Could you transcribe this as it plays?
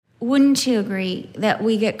wouldn't you agree that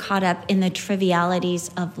we get caught up in the trivialities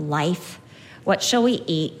of life? What shall we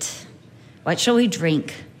eat? What shall we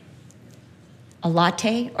drink? A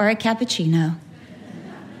latte or a cappuccino?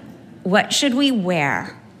 What should we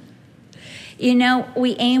wear? You know,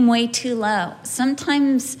 we aim way too low.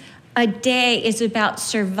 Sometimes a day is about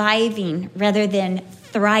surviving rather than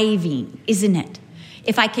thriving, isn't it?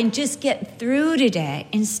 If I can just get through today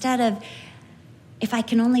instead of if I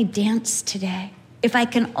can only dance today, if I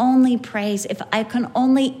can only praise, if I can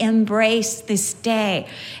only embrace this day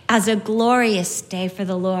as a glorious day for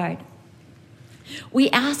the Lord. We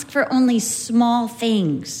ask for only small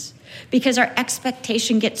things because our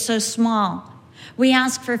expectation gets so small. We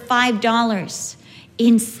ask for $5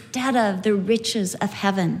 instead of the riches of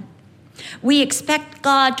heaven. We expect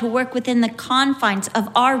God to work within the confines of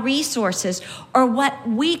our resources or what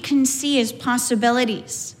we can see as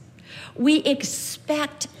possibilities. We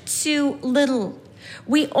expect too little.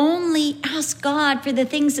 We only ask God for the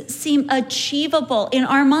things that seem achievable in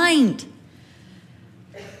our mind.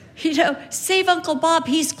 You know, save Uncle Bob,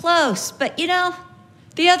 he's close. But you know,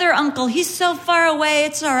 the other uncle, he's so far away,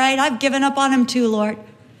 it's all right. I've given up on him too, Lord.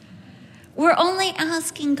 We're only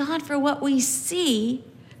asking God for what we see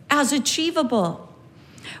as achievable.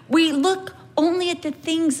 We look only at the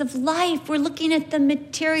things of life. We're looking at the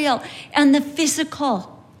material and the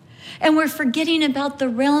physical. And we're forgetting about the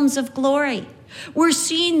realms of glory. We're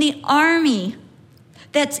seeing the army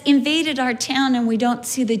that's invaded our town, and we don't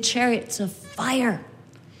see the chariots of fire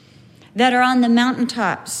that are on the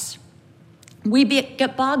mountaintops. We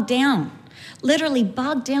get bogged down, literally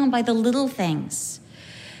bogged down by the little things.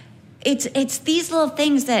 It's these little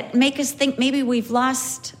things that make us think maybe we've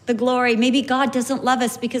lost the glory. Maybe God doesn't love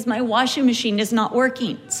us because my washing machine is not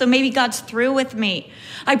working. So maybe God's through with me.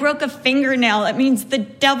 I broke a fingernail. That means the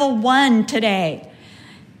devil won today.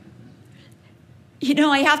 You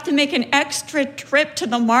know, I have to make an extra trip to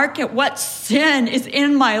the market. What sin is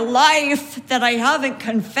in my life that I haven't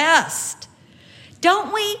confessed?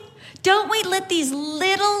 Don't we let these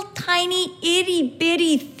little tiny itty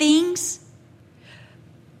bitty things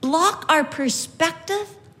block our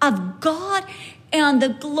perspective of God and the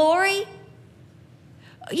glory?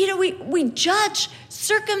 You know, we judge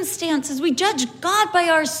circumstances. We judge God by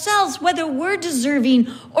ourselves, whether we're deserving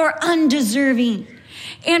or undeserving.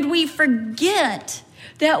 And we forget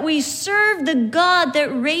that we serve the God that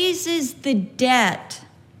raises the dead.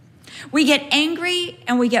 We get angry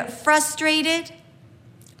and we get frustrated.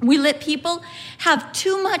 We let people have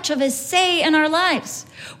too much of a say in our lives.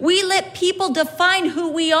 We let people define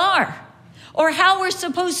who we are or how we're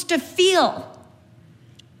supposed to feel.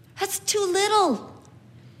 That's too little.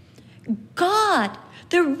 God,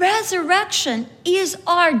 the resurrection is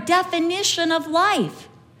our definition of life.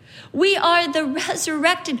 We are the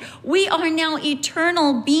resurrected. We are now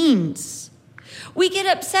eternal beings. We get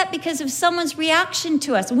upset because of someone's reaction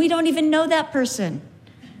to us, and we don't even know that person.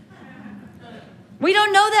 We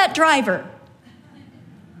don't know that driver.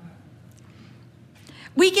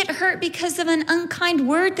 We get hurt because of an unkind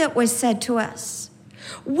word that was said to us.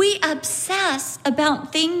 We obsess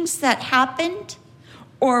about things that happened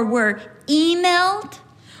or were emailed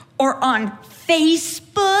or on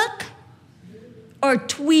Facebook or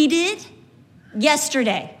tweeted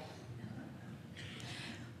yesterday.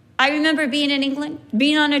 I remember being in England,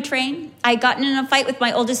 being on a train. I got in a fight with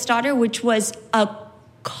my oldest daughter, which was a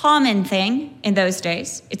common thing in those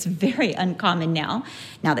days. It's very uncommon now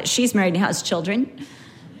that she's married and has children.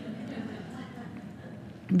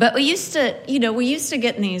 But we used to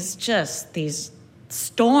get in these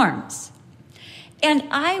storms. And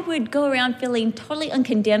I would go around feeling totally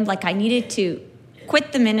uncondemned, like I needed to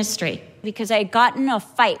quit the ministry because I had gotten in a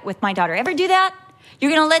fight with my daughter. Ever do that?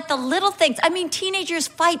 You're going to let the little things, teenagers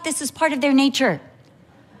fight. This is part of their nature.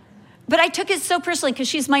 But I took it so personally because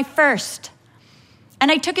she's my first.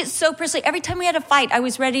 And I took it so personally. Every time we had a fight, I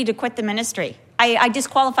was ready to quit the ministry. I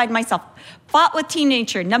disqualified myself. Fought with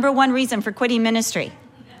teenager, number one reason for quitting ministry.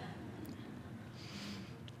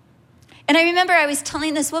 And I remember I was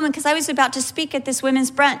telling this woman, because I was about to speak at this women's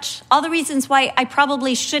brunch, all the reasons why I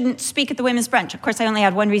probably shouldn't speak at the women's brunch. Of course, I only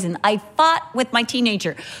had one reason. I fought with my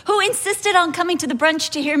teenager, who insisted on coming to the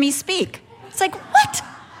brunch to hear me speak. It's like, what?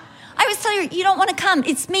 I was telling her, you don't want to come.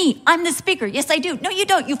 It's me. I'm the speaker. Yes, I do. No, you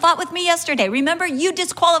don't. You fought with me yesterday. Remember, you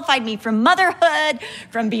disqualified me from motherhood,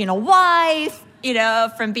 from being a wife,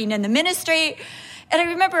 from being in the ministry. And I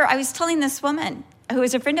remember I was telling this woman, who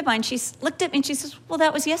was a friend of mine, she looked at me and she says, well,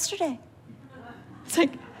 that was yesterday. It's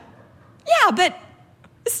like, yeah, but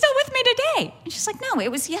it's still with me today. And she's like, no, it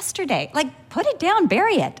was yesterday. Like, put it down,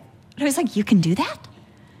 bury it. And I was like, you can do that?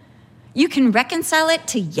 You can reconcile it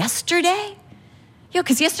to yesterday?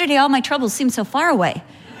 Because yesterday all my troubles seemed so far away.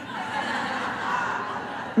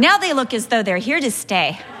 Now they look as though they're here to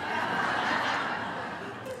stay.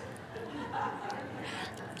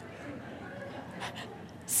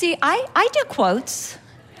 See, I do quotes.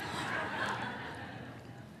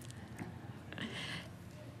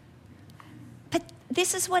 But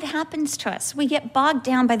this is what happens to us. We get bogged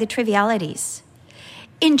down by the trivialities.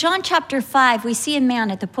 In John chapter 5, we see a man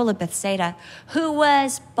at the pool of Bethsaida who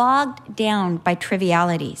was bogged down by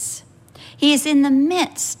trivialities. He is in the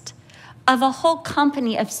midst of a whole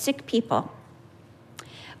company of sick people.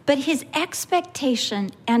 But his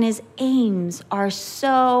expectation and his aims are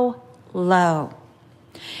so low.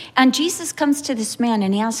 And Jesus comes to this man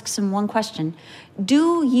and he asks him one question: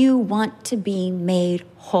 do you want to be made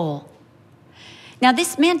whole? Now,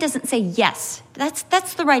 this man doesn't say yes.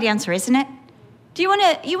 That's the right answer, isn't it? Do you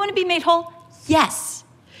want to be made whole? Yes.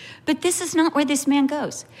 But this is not where this man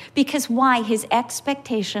goes. Because why? His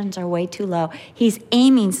expectations are way too low. He's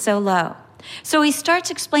aiming so low. So he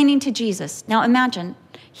starts explaining to Jesus. Now imagine,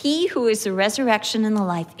 he who is the resurrection and the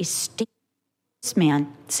life is standing with this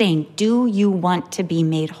man saying, do you want to be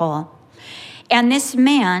made whole? And this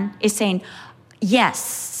man is saying,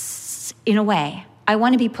 yes, in a way. I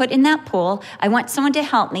want to be put in that pool. I want someone to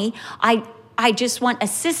help me. I just want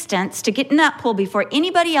assistance to get in that pool before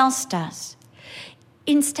anybody else does.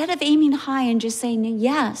 Instead of aiming high and just saying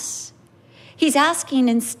yes, he's asking,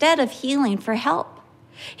 instead of healing, for help.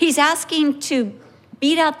 He's asking to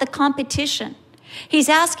beat out the competition. He's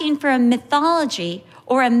asking for a mythology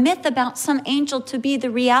or a myth about some angel to be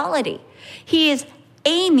the reality. He is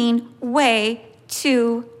aiming way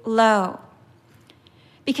too low.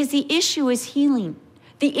 Because the issue is healing.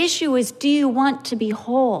 The issue is, do you want to be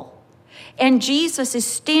whole? And Jesus is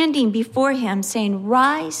standing before him saying,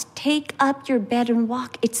 rise, take up your bed and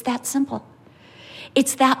walk. It's that simple.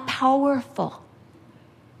 It's that powerful.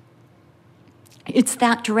 It's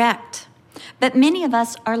that direct. But many of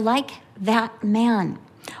us are like that man.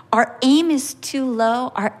 Our aim is too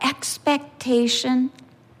low. Our expectation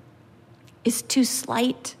is too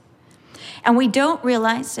slight. And we don't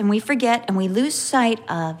realize, and we forget, and we lose sight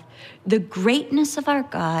of the greatness of our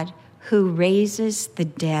God who raises the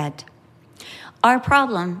dead. Our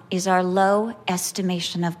problem is our low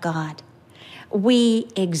estimation of God. We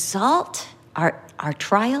exalt our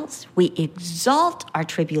trials. We exalt our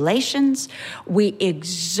tribulations. We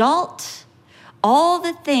exalt all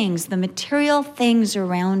the things, the material things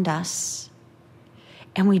around us.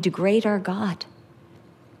 And we degrade our God.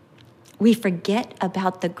 We forget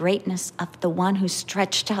about the greatness of the one who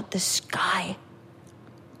stretched out the sky,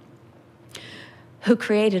 who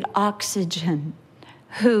created oxygen,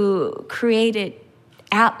 who created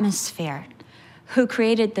atmosphere, who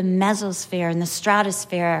created the mesosphere and the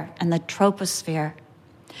stratosphere and the troposphere,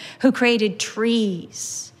 who created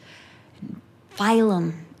trees,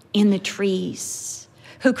 phylum in the trees,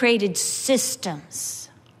 who created systems,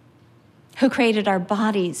 who created our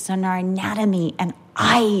bodies and our anatomy and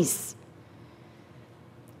eyes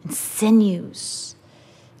and sinews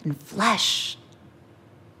and flesh.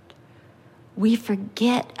 We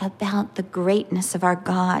forget about the greatness of our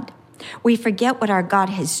God. We forget what our God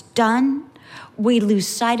has done. We lose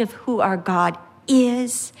sight of who our God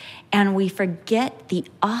is, and we forget the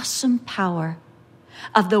awesome power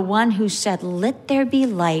of the one who said, let there be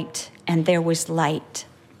light, and there was light.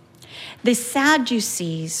 The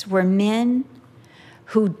Sadducees were men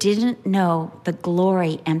who didn't know the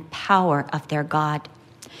glory and power of their God.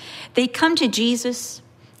 They come to Jesus,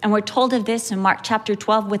 and we're told of this in Mark chapter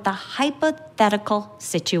 12 with a hypothetical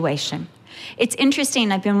situation. It's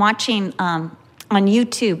interesting. I've been watching on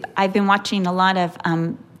YouTube, I've been watching a lot of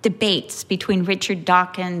debates between Richard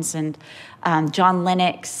Dawkins and John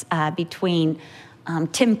Lennox, between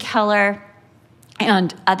Tim Keller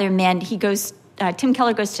and other men. Tim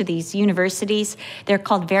Keller goes to these universities. They're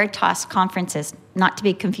called Veritas conferences, not to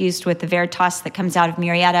be confused with the Veritas that comes out of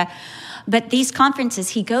Marietta. But these conferences,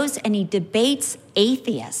 he goes and he debates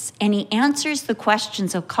atheists, and he answers the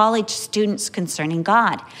questions of college students concerning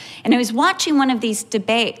God. And I was watching one of these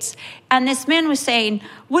debates, and this man was saying,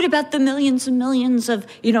 what about the millions and millions of,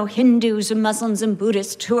 Hindus and Muslims and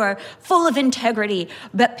Buddhists who are full of integrity,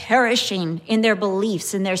 but perishing in their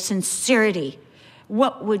beliefs and their sincerity?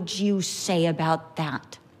 What would you say about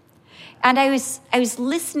that? And I was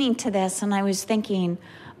listening to this, and I was thinking,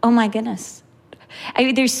 oh my goodness.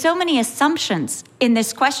 There's so many assumptions in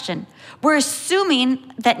this question. We're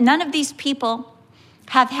assuming that none of these people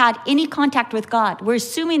have had any contact with God. We're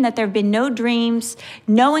assuming that there have been no dreams,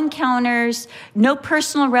 no encounters, no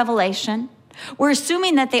personal revelation. We're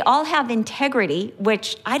assuming that they all have integrity,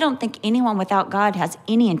 which I don't think anyone without God has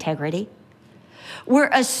any integrity. We're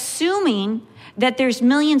assuming that there's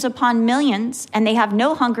millions upon millions and they have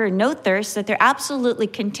no hunger and no thirst, that they're absolutely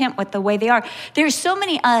content with the way they are. There's so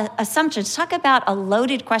many assumptions. Talk about a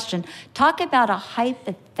loaded question. Talk about a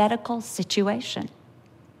hypothetical situation.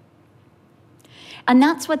 And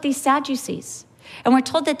that's what these Sadducees. And we're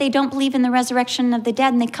told that they don't believe in the resurrection of the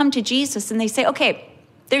dead. And they come to Jesus and they say, okay,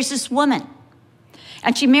 there's this woman.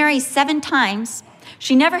 And she marries 7 times.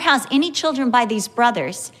 She never has any children by these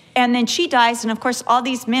brothers. And then she dies. And of course, all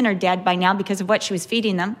these men are dead by now because of what she was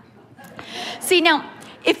feeding them. See, now,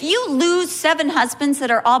 if you lose 7 husbands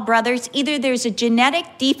that are all brothers, either there's a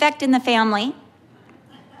genetic defect in the family,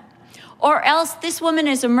 or else this woman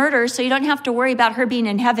is a murderer, so you don't have to worry about her being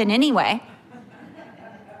in heaven anyway.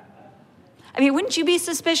 I mean, wouldn't you be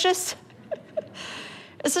suspicious?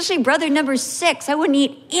 Especially brother number 6. I wouldn't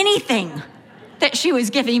eat anything that she was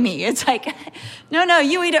giving me. It's like, no,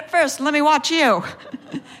 you eat it first. Let me watch you.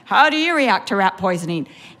 How do you react to rat poisoning?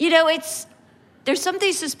 There's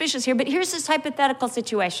something suspicious here, but here's this hypothetical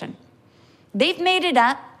situation. They've made it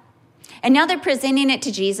up, and now they're presenting it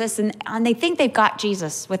to Jesus, and they think they've got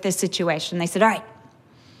Jesus with this situation. They said, all right,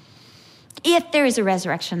 if there is a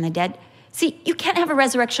resurrection of the dead, see, you can't have a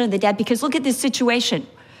resurrection of the dead because look at this situation.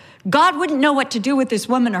 God wouldn't know what to do with this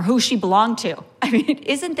woman or who she belonged to. I mean,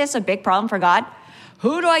 isn't this a big problem for God?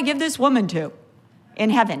 Who do I give this woman to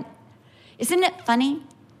in heaven? Isn't it funny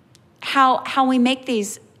how we make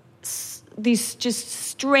these just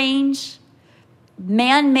strange,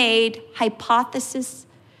 man-made hypotheses,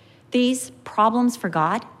 these problems for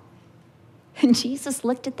God? And Jesus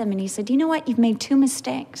looked at them and he said, you know what? You've made 2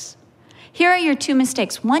 mistakes. Here are your 2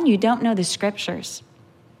 mistakes. 1, you don't know the scriptures.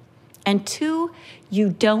 And 2, you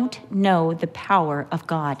don't know the power of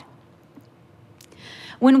God.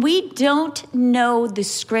 When we don't know the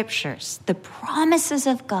scriptures, the promises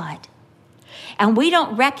of God, and we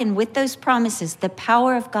don't reckon with those promises, the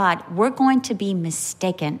power of God, we're going to be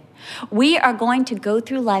mistaken. We are going to go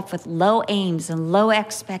through life with low aims and low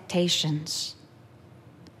expectations.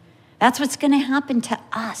 That's what's going to happen to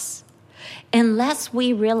us unless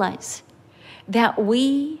we realize that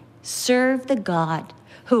we serve the God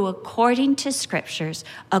who, according to scriptures,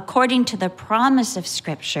 according to the promise of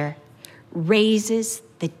scripture, raises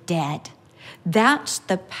the dead. That's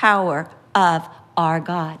the power of our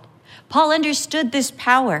God. Paul understood this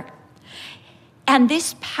power. And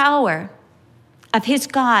this power of his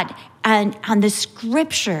God and the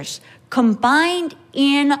scriptures combined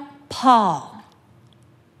in Paul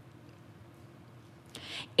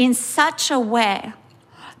in such a way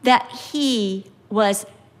that he was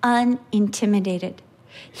unintimidated.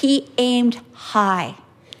 He aimed high.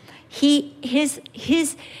 His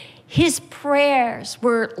prayers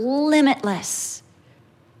were limitless.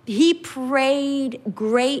 He prayed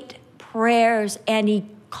great prayers and he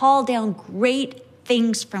called down great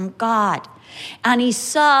things from God. And he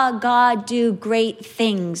saw God do great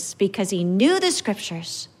things because he knew the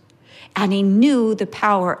scriptures and he knew the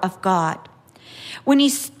power of God. When he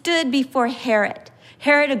stood before Herod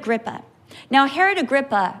Agrippa. Now, Herod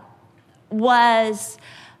Agrippa was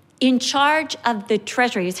in charge of the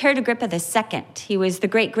treasury. He was Herod Agrippa II. He was the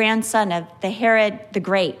great-grandson of the Herod the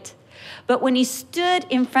Great. But when he stood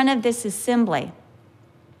in front of this assembly,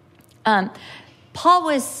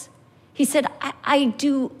 he said, I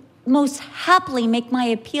do most happily make my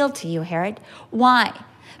appeal to you, Herod. Why?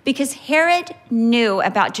 Because Herod knew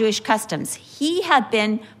about Jewish customs. He had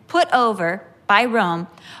been put over by Rome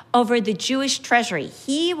over the Jewish treasury.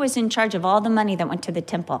 He was in charge of all the money that went to the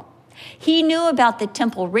temple. He knew about the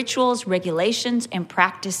temple rituals, regulations, and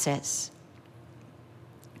practices.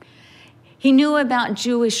 He knew about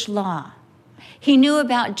Jewish law. He knew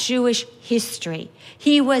about Jewish history.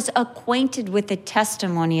 He was acquainted with the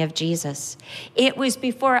testimony of Jesus. It was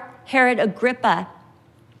before Herod Agrippa,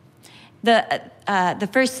 the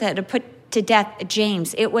first that had put to death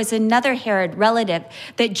James. It was another Herod relative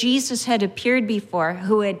that Jesus had appeared before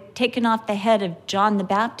who had taken off the head of John the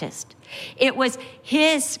Baptist. It was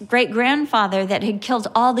his great-grandfather that had killed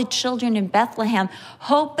all the children in Bethlehem,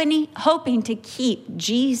 hoping to keep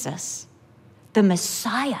Jesus, the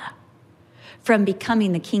Messiah, from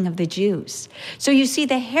becoming the king of the Jews. So you see,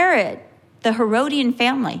 the Herodian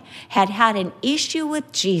family had an issue with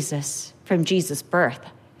Jesus from Jesus' birth.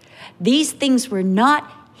 These things were not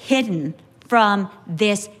hidden from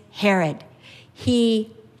this Herod.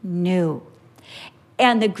 He knew.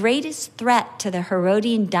 And the greatest threat to the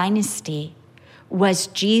Herodian dynasty was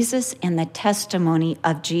Jesus and the testimony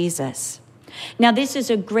of Jesus. Now, this is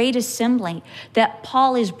a great assembly that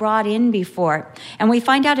Paul is brought in before. And we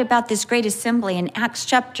find out about this great assembly in Acts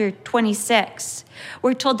chapter 26.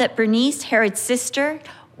 We're told that Bernice, Herod's sister,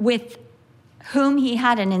 with whom he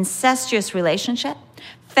had an incestuous relationship,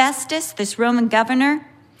 Festus, this Roman governor,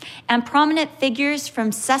 and prominent figures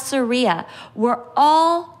from Caesarea were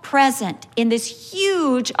all present in this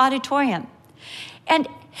huge auditorium. And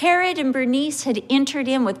Herod and Bernice had entered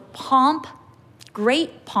in with pomp,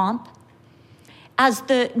 great pomp, as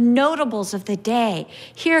the notables of the day.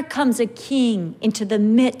 Here comes a king into the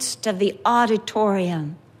midst of the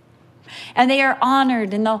auditorium. And they are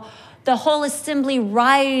honored, and the whole assembly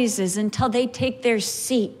rises until they take their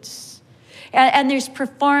seats. And there's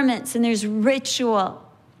performance, and there's ritual.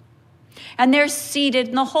 And they're seated,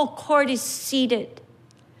 and the whole court is seated.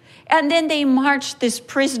 And then they march this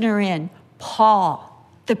prisoner in, Paul,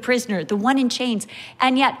 the prisoner, the one in chains.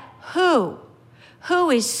 And yet, who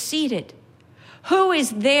is seated? Who is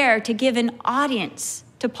there to give an audience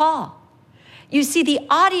to Paul? You see, the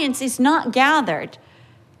audience is not gathered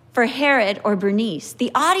for Herod or Bernice.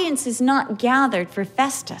 The audience is not gathered for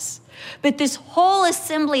Festus. But this whole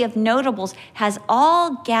assembly of notables has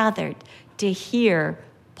all gathered to hear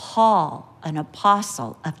Paul, an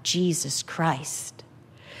apostle of Jesus Christ.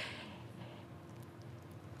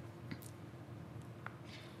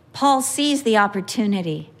 Paul sees the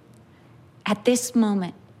opportunity at this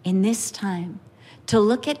moment, in this time, to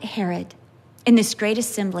look at Herod in this great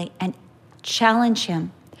assembly and challenge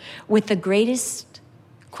him with the greatest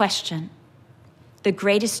question, the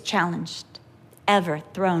greatest challenge ever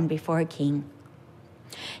thrown before a king.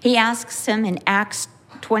 He asks him in Acts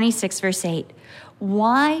 26, verse 8,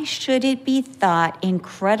 "Why should it be thought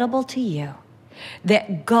incredible to you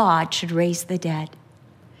that God should raise the dead?"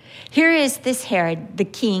 Here is this Herod, the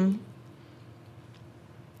king,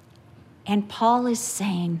 and Paul is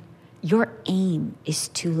saying, your aim is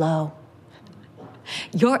too low.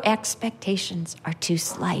 Your expectations are too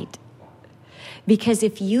slight. Because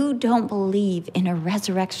if you don't believe in a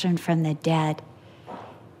resurrection from the dead,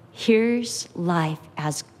 here's life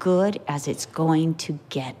as good as it's going to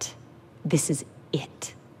get. This is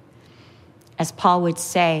it. As Paul would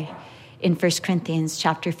say in 1 Corinthians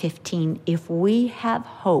chapter 15, if we have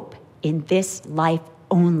hope in this life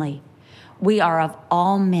only, we are of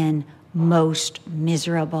all men most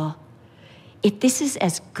miserable. If this is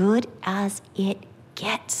as good as it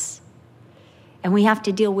gets, and we have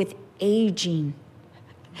to deal with aging,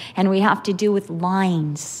 and we have to deal with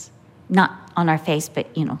lines, not on our face,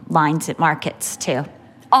 but, lines at markets too.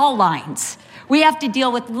 All lines. We have to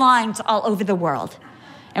deal with lines all over the world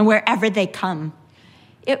and wherever they come.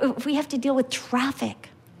 We have to deal with traffic.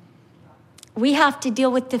 We have to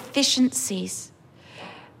deal with deficiencies.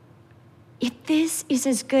 If this is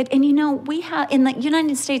as good, and we have, in the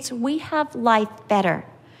United States, we have life better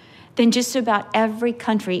than just about every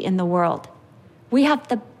country in the world. We have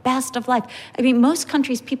the best of life. I mean, most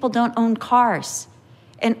countries, people don't own cars.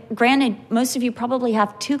 And granted, most of you probably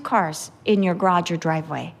have 2 cars in your garage or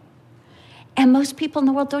driveway. And most people in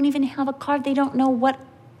the world don't even have a car. They don't know what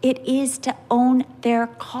it is to own their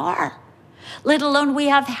car, let alone we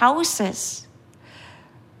have houses.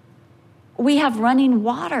 We have running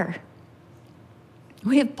water.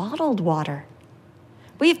 We have bottled water.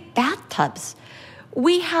 We have bathtubs.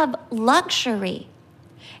 We have luxury.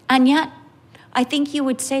 And yet, I think you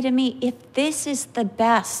would say to me, if this is the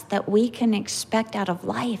best that we can expect out of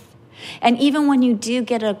life, and even when you do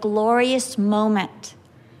get a glorious moment,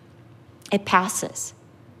 it passes.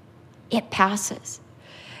 It passes.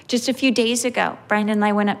 Just a few days ago, Brian and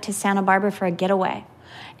I went up to Santa Barbara for a getaway,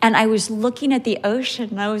 and I was looking at the ocean,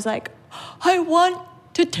 and I was like, I want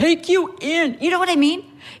to take you in. You know what I mean?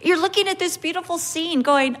 You're looking at this beautiful scene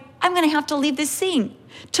going, I'm going to have to leave this scene.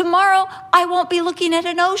 Tomorrow, I won't be looking at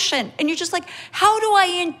an ocean. And you're just like, how do I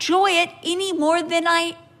enjoy it any more than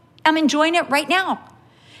I am enjoying it right now?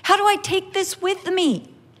 How do I take this with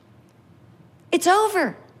me? It's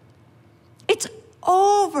over. It's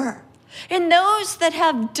over. And those that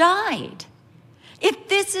have died, if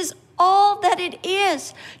this is all that it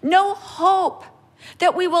is, no hope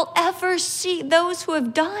that we will ever see those who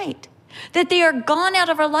have died, that they are gone out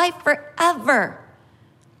of our life forever.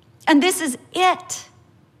 And this is it.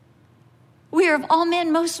 We are of all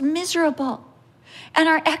men most miserable. And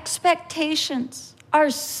our expectations are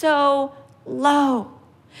so low.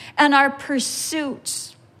 And our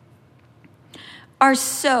pursuits are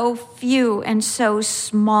so few and so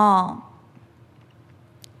small.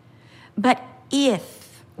 But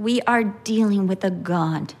if we are dealing with a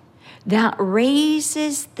God that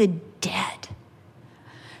raises the dead,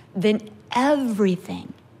 then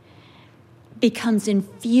everything becomes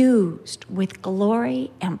infused with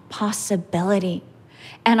glory and possibility,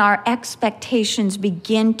 and our expectations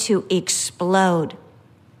begin to explode.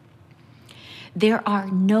 There are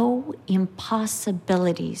no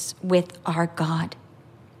impossibilities with our God.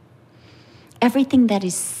 Everything that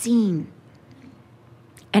is seen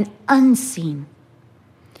and unseen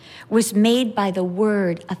was made by the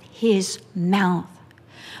word of his mouth.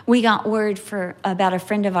 We got word about a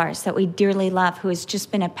friend of ours that we dearly love who has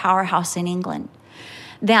just been a powerhouse in England,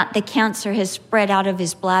 that the cancer has spread out of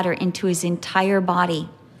his bladder into his entire body.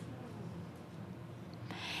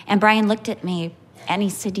 And Brian looked at me and he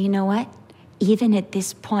said, you know what? Even at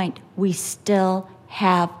this point, we still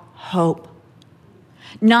have hope.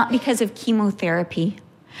 Not because of chemotherapy,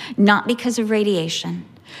 not because of radiation,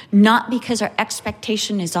 not because our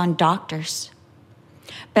expectation is on doctors,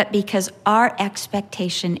 but because our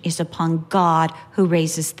expectation is upon God who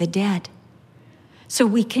raises the dead. So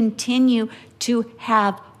we continue to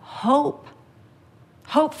have hope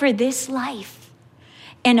for this life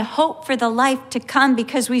and hope for the life to come,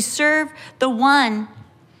 because we serve the one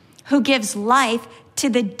who gives life to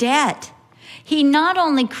the dead. He not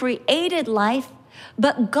only created life,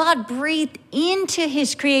 but God breathed into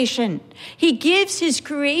his creation. He gives his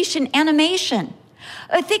creation animation.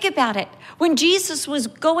 Think about it. When Jesus was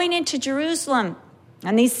going into Jerusalem,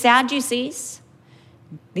 and these Sadducees,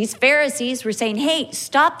 these Pharisees were saying, hey,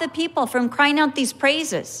 stop the people from crying out these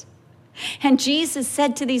praises. And Jesus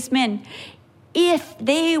said to these men, if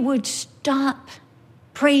they would stop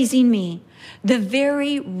praising me, the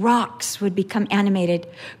very rocks would become animated.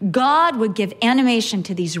 God would give animation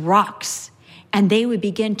to these rocks, and they would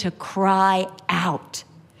begin to cry out,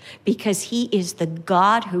 because he is the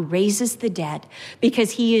God who raises the dead,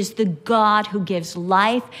 because he is the God who gives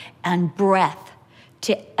life and breath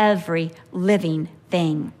to every living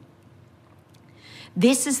thing.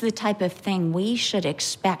 This is the type of thing we should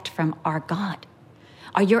expect from our God.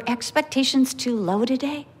 Are your expectations too low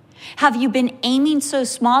today? Have you been aiming so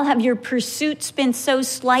small? Have your pursuits been so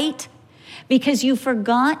slight because you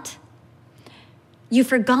forgot?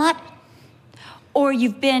 Or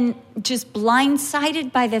you've been just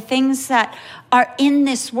blindsided by the things that are in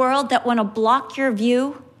this world that want to block your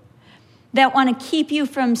view, that want to keep you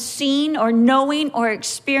from seeing or knowing or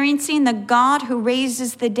experiencing the God who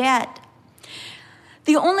raises the dead.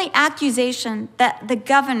 The only accusation that the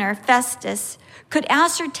governor, Festus, could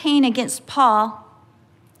ascertain against Paul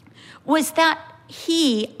was that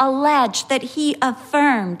he alleged, that he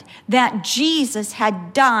affirmed that Jesus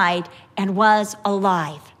had died and was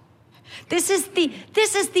alive. This is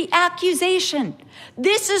the accusation.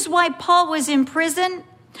 This is why Paul was in prison.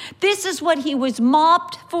 This is what he was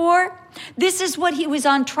mobbed for. This is what he was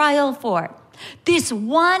on trial for. This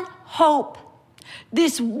one hope,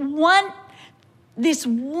 this one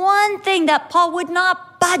thing that Paul would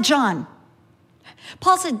not budge on.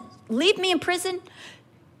 Paul said, leave me in prison,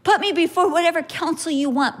 put me before whatever counsel you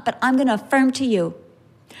want, but I'm going to affirm to you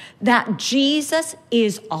that Jesus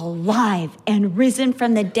is alive and risen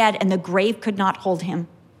from the dead, and the grave could not hold him.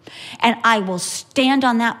 And I will stand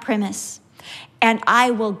on that premise, and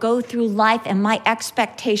I will go through life, and my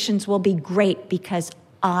expectations will be great, because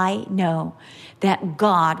I know that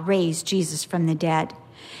God raised Jesus from the dead.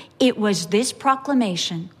 It was this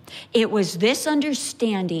proclamation, it was this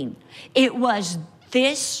understanding, it was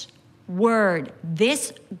this word,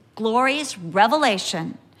 this glorious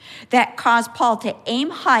revelation that caused Paul to aim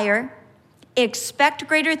higher, expect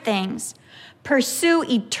greater things, pursue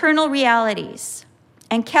eternal realities,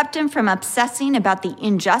 and kept him from obsessing about the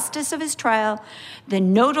injustice of his trial, the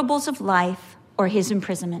notables of life, or his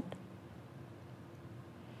imprisonment.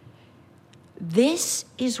 This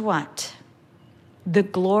is what the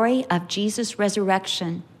glory of Jesus'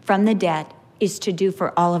 resurrection from the dead is to do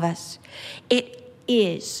for all of us. It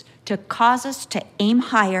is to cause us to aim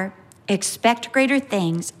higher, expect greater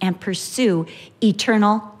things, and pursue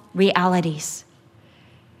eternal realities.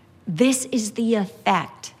 This is the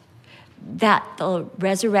effect that the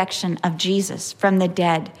resurrection of Jesus from the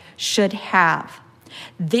dead should have.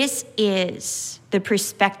 This is the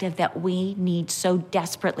perspective that we need so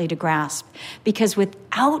desperately to grasp, because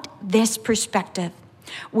without this perspective,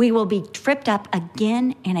 we will be tripped up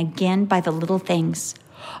again and again by the little things.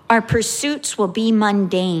 Our pursuits will be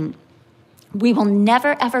mundane. We will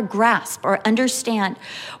never, ever grasp or understand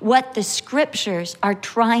what the scriptures are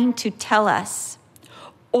trying to tell us,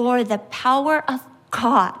 or the power of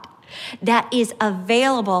God that is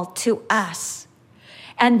available to us.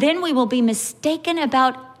 And then we will be mistaken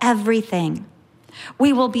about everything.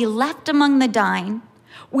 We will be left among the dying.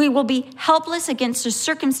 We will be helpless against the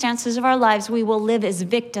circumstances of our lives. We will live as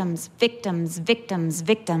victims.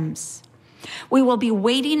 We will be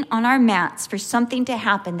waiting on our mats for something to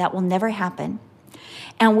happen that will never happen.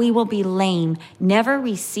 and we will be lame, never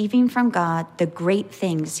receiving from God the great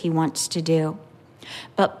things he wants to do.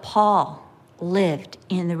 But Paul lived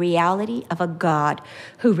in the reality of a God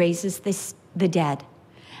who raises the dead.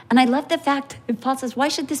 And I love the fact that Paul says, why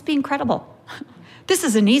should this be incredible? This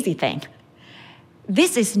is an easy thing.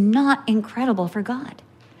 This is not incredible for God.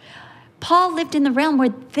 Paul lived in the realm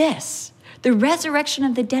where the resurrection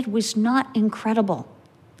of the dead, was not incredible.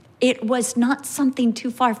 It was not something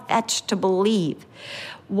too far-fetched to believe.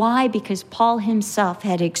 Why? Because Paul himself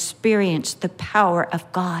had experienced the power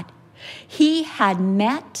of God. He had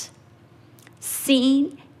met,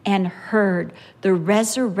 seen, and heard the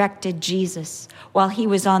resurrected Jesus while he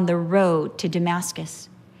was on the road to Damascus.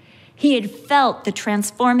 He had felt the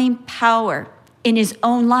transforming power in his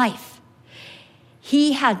own life.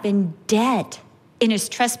 He had been dead in his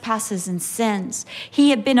trespasses and sins.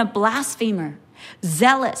 He had been a blasphemer,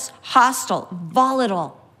 zealous, hostile,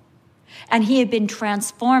 volatile. And he had been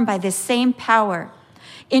transformed by this same power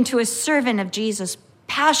into a servant of Jesus,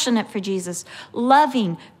 passionate for Jesus,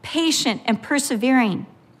 loving, patient, and persevering.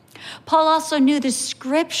 Paul also knew the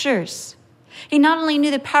scriptures. He not only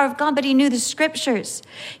knew the power of God, but he knew the scriptures.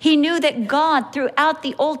 He knew that God, throughout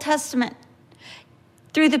the Old Testament,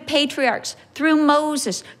 through the patriarchs, through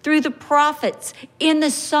Moses, through the prophets, in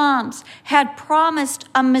the Psalms, had promised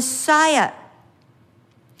a Messiah.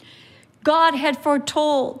 God had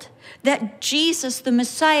foretold that Jesus, the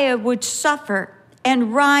Messiah, would suffer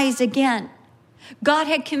and rise again. God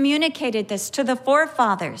had communicated this to the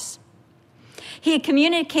forefathers. He had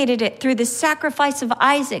communicated it through the sacrifice of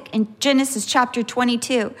Isaac in Genesis chapter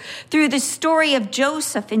 22, through the story of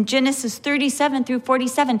Joseph in Genesis 37 through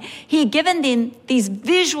 47. He had given them these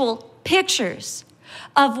visual pictures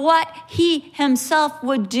of what he himself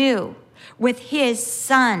would do with his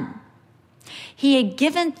son. He had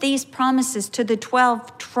given these promises to the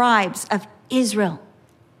 12 tribes of Israel.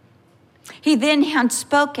 He then had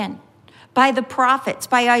spoken by the prophets,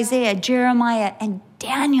 by Isaiah, Jeremiah, and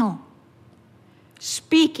Daniel,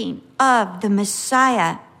 speaking of the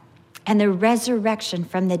Messiah and the resurrection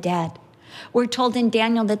from the dead. We're told in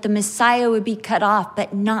Daniel that the Messiah would be cut off,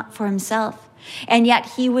 but not for himself. And yet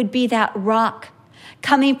he would be that rock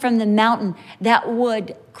coming from the mountain that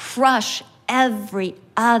would crush every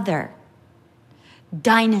other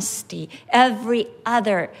dynasty, every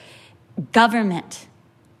other government,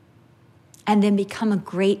 and then become a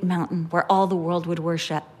great mountain where all the world would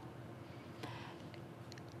worship.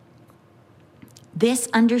 This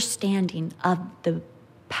understanding of the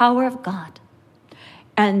power of God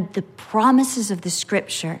and the promises of the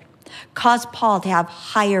scripture caused Paul to have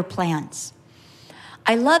higher plans.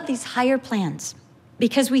 I love these higher plans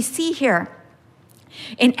because we see here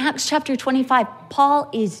in Acts chapter 25, Paul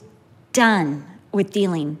is done with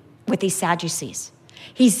dealing with these Sadducees.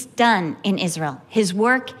 He's done in Israel. His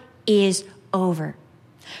work is over.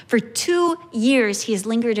 For 2 years, he has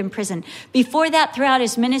lingered in prison. Before that, throughout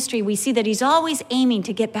his ministry, we see that he's always aiming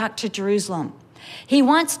to get back to Jerusalem. He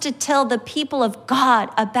wants to tell the people of God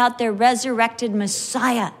about their resurrected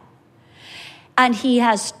Messiah. And he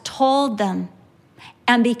has told them.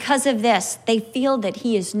 And because of this, they feel that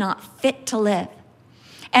he is not fit to live.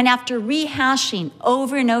 And after rehashing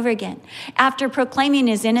over and over again, after proclaiming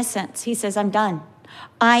his innocence, he says, I'm done.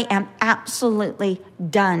 I am absolutely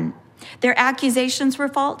done. Their accusations were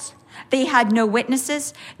false. They had no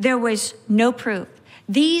witnesses. There was no proof.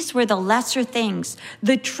 These were the lesser things,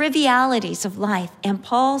 the trivialities of life. And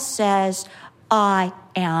Paul says, I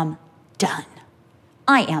am done.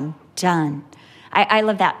 I am done. I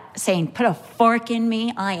love that saying, put a fork in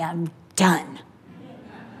me. I am done.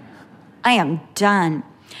 I am done.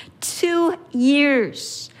 2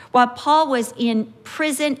 years while Paul was in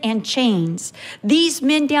prison and chains, these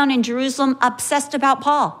men down in Jerusalem obsessed about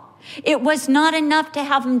Paul. It was not enough to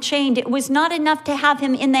have him chained. It was not enough to have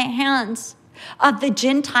him in the hands of the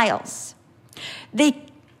Gentiles.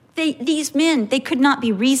 These men, they could not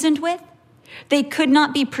be reasoned with. They could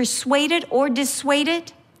not be persuaded or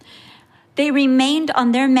dissuaded. They remained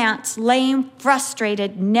on their mats, lame,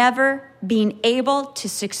 frustrated, never being able to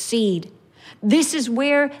succeed. This is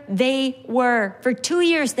where they were. For 2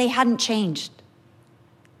 years, they hadn't changed.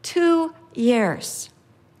 2 years.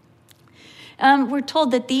 We're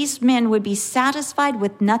told that these men would be satisfied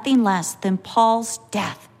with nothing less than Paul's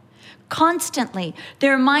death. Constantly,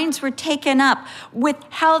 their minds were taken up with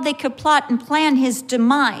how they could plot and plan his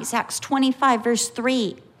demise. Acts 25, verse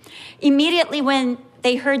 3. Immediately when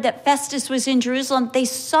they heard that Festus was in Jerusalem, they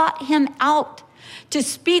sought him out to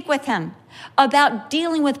speak with him about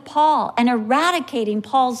dealing with Paul and eradicating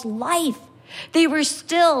Paul's life. They were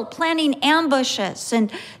still planning ambushes,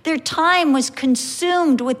 and their time was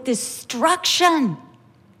consumed with destruction.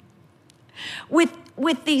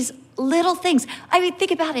 with these little things. I mean,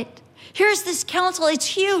 think about it. Here's this council. It's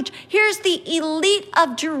huge. Here's the elite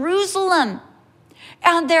of Jerusalem.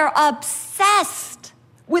 And they're obsessed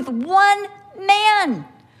with one man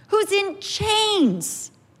who's in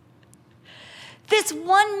chains. This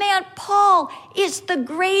one man, Paul, is the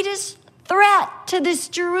greatest threat to this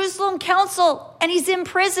Jerusalem council, and he's in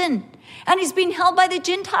prison, and he's being held by the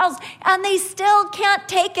Gentiles, and they still can't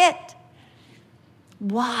take it.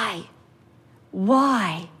 Why?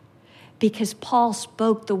 Why? Because Paul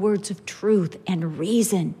spoke the words of truth and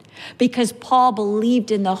reason. Because Paul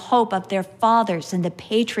believed in the hope of their fathers and the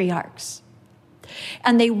patriarchs.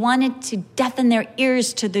 And they wanted to deafen their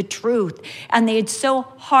ears to the truth. And they had so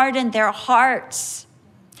hardened their hearts.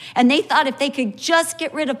 And they thought if they could just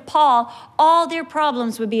get rid of Paul, all their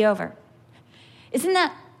problems would be over. Isn't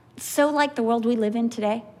that so like the world we live in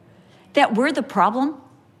today? That we're the problem?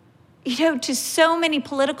 You know, to so many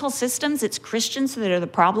political systems, it's Christians that are the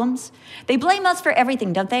problems. They blame us for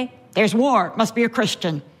everything, don't they? There's war, must be a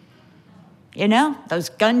Christian. You know, those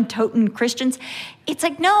gun-toting Christians. It's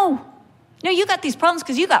like, no, you got these problems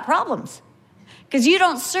because you got problems. Because you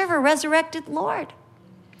don't serve a resurrected Lord.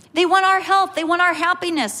 They want our health. They want our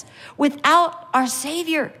happiness. Without our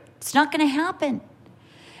Savior, it's not going to happen.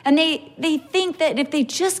 And they think that if they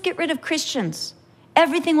just get rid of Christians,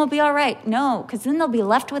 everything will be all right. No, because then they'll be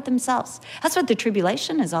left with themselves. That's what the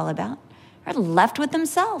tribulation is all about. They're left with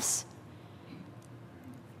themselves.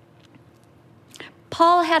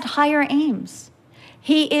 Paul had higher aims.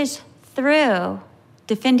 He is through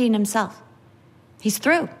defending himself. He's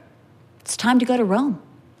through. It's time to go to Rome.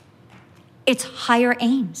 It's higher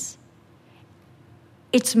aims.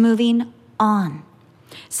 It's moving on.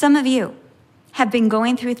 Some of you have been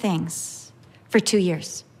going through things for 2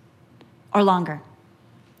 years or longer.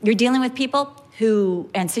 You're dealing with people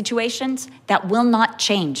and situations that will not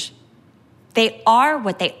change. They are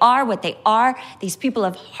what they are, what they are. These people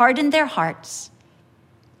have hardened their hearts.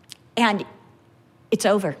 And it's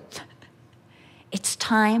over. It's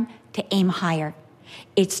time to aim higher.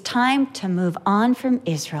 It's time to move on from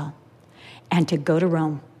Israel and to go to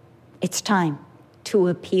Rome. It's time to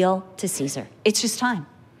appeal to Caesar. It's just time.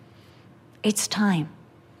 It's time.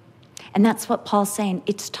 And that's what Paul's saying.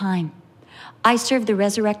 It's time. I serve the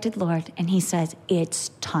resurrected Lord, and he says, it's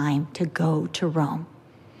time to go to Rome.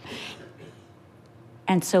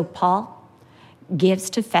 And so Paul gives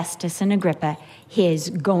to Festus and Agrippa his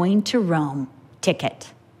going to Rome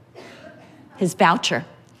ticket, his voucher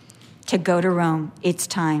to go to Rome. It's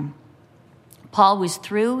time. Paul was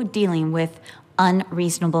through dealing with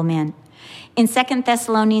unreasonable men. In 2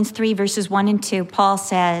 Thessalonians 3, verses 1 and 2, Paul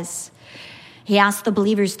says, he asked the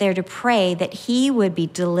believers there to pray that he would be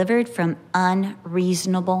delivered from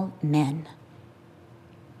unreasonable men.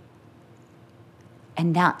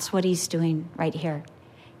 And that's what he's doing right here.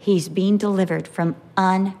 He's being delivered from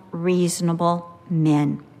unreasonable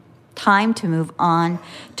men. Time to move on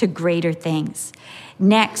to greater things.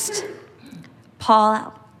 Next,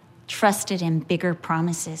 Paul trusted in bigger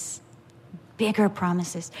promises. Bigger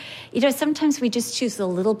promises. You know, sometimes we just choose the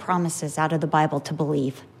little promises out of the Bible to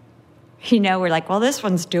believe. You know, we're like, well, this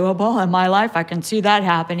one's doable in my life. I can see that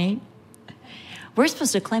happening. We're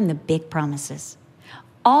supposed to claim the big promises.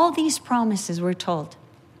 All these promises, we're told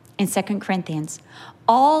in 2 Corinthians,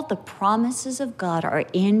 all the promises of God are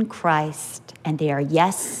in Christ, and they are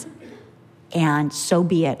yes, and so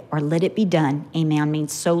be it, or let it be done. Amen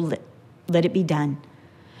means so let it be done.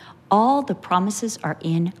 All the promises are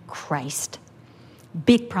in Christ.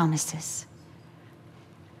 Big promises.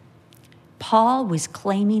 Paul was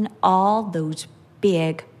claiming all those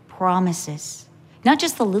big promises, not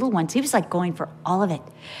just the little ones. He was like going for all of it.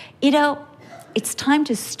 You know, it's time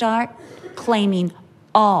to start claiming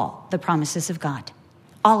all the promises of God,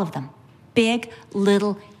 all of them, big,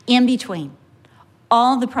 little, in between,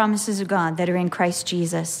 all the promises of God that are in Christ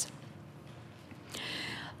Jesus.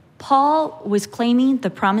 Paul was claiming the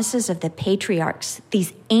promises of the patriarchs,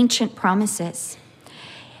 these ancient promises.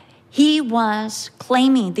 He was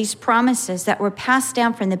claiming these promises that were passed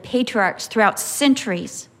down from the patriarchs throughout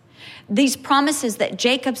centuries. These promises that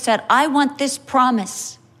Jacob said, I want this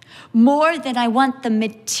promise more than I want the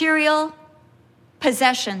material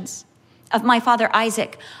possessions of my father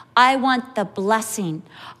Isaac. I want the blessing.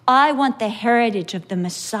 I want the heritage of the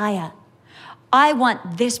Messiah. I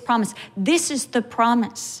want this promise. This is the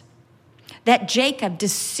promise that Jacob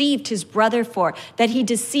deceived his brother for, that he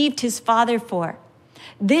deceived his father for.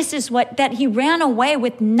 This is that he ran away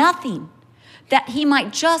with nothing, that he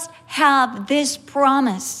might just have this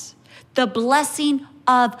promise, the blessing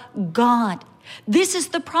of God. This is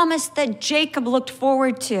the promise that Jacob looked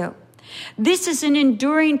forward to. This is an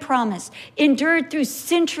enduring promise, endured through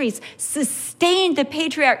centuries, sustained the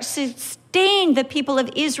patriarchs, sustained the people of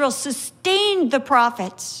Israel, sustained the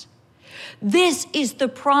prophets. This is the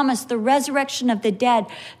promise, the resurrection of the dead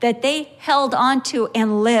that they held onto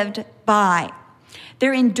and lived by.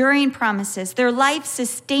 They're enduring promises. They're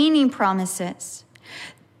life-sustaining promises.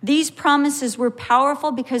 These promises were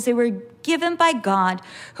powerful because they were given by God,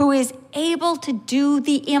 who is able to do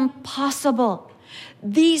the impossible.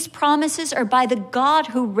 These promises are by the God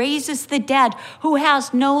who raises the dead, who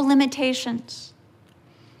has no limitations.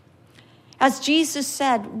 As Jesus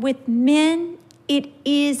said, with men it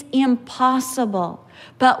is impossible,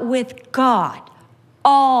 but with God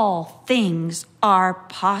all things are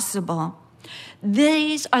possible.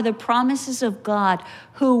 These are the promises of God,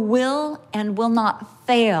 who will and will not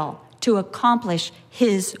fail to accomplish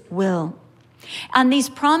his will. And these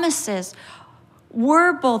promises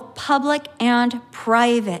were both public and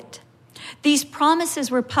private. These promises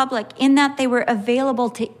were public in that they were available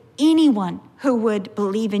to anyone who would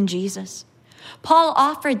believe in Jesus. Paul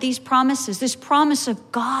offered these promises, this promise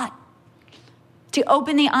of God to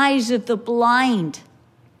open the eyes of the blind,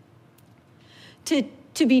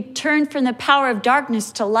 to be turned from the power of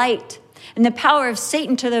darkness to light, and the power of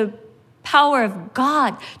Satan to the power of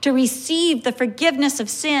God, to receive the forgiveness of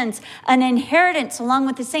sins, an inheritance along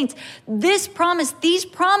with the saints. This promise, these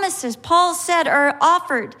promises, Paul said, are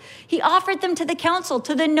offered. He offered them to the council,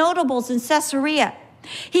 to the notables in Caesarea.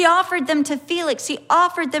 He offered them to Felix. He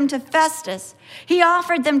offered them to Festus. He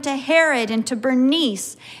offered them to Herod and to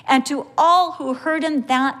Bernice and to all who heard him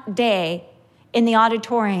that day in the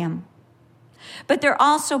auditorium. But they're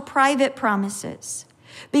also private promises,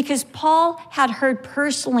 because Paul had heard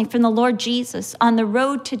personally from the Lord Jesus on the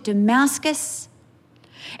road to Damascus,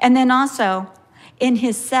 and then also in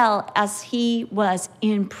his cell as he was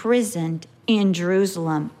imprisoned in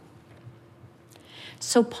Jerusalem.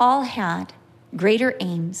 So Paul had greater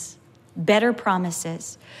aims, better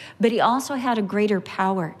promises, but he also had a greater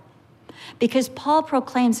power, because Paul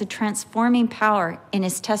proclaims a transforming power in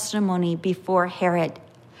his testimony before Herod.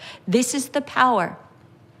 This is the power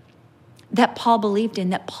that Paul believed in,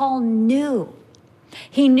 that Paul knew.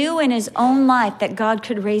 He knew in his own life that God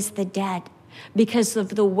could raise the dead because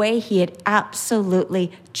of the way he had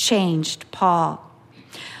absolutely changed Paul.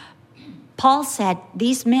 Paul said,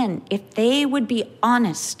 these men, if they would be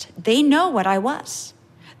honest, they know what I was.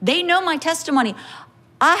 They know my testimony.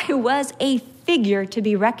 I was a figure to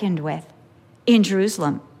be reckoned with in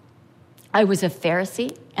Jerusalem. I was a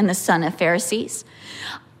Pharisee and the son of Pharisees.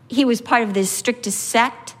 He was part of the strictest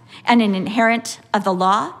sect and an adherent of the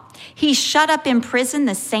law. He shut up in prison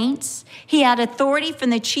the saints. He had authority from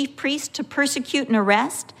the chief priest to persecute and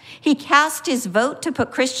arrest. He cast his vote to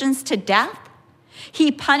put Christians to death.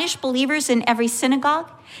 He punished believers in every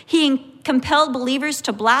synagogue. He compelled believers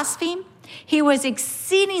to blaspheme. He was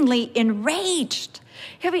exceedingly enraged.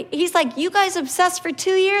 He's like, you guys obsessed for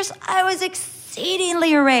 2 years? I was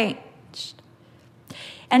exceedingly enraged.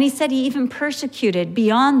 And he said he even persecuted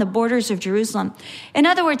beyond the borders of Jerusalem. In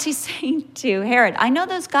other words, he's saying to Herod, I know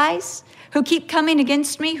those guys who keep coming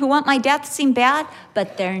against me, who want my death to seem bad,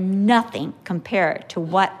 but they're nothing compared to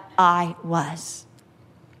what I was.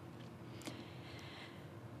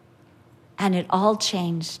 And it all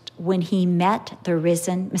changed when he met the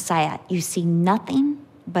risen Messiah. You see, nothing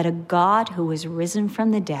but a God who was risen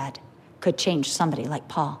from the dead could change somebody like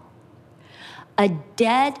Paul. A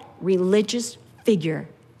dead religious figure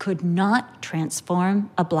could not transform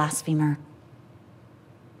a blasphemer.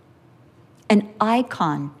 An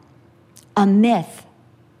icon, a myth,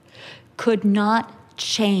 could not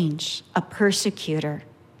change a persecutor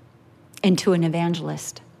into an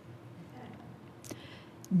evangelist.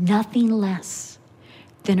 Nothing less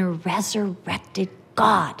than a resurrected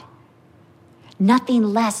God. Nothing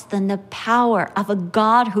less than the power of a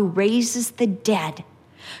God who raises the dead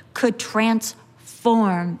could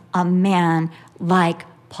transform a man like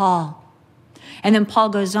Paul. And then Paul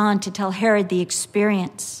goes on to tell Herod the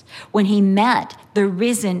experience when he met the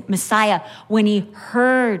risen Messiah, when he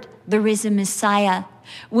heard the risen Messiah,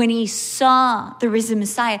 when he saw the risen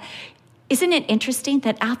Messiah. Isn't it interesting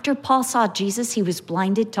that after Paul saw Jesus, he was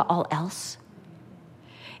blinded to all else?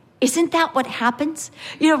 Isn't that what happens?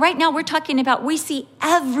 You know, right now we're talking about we see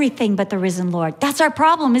everything but the risen Lord. That's our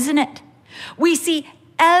problem, isn't it? We see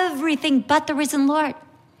everything but the risen Lord.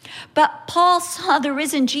 But Paul saw the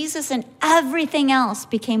risen Jesus and everything else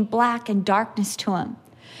became black and darkness to him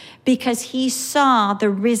because he saw the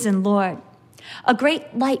risen Lord. A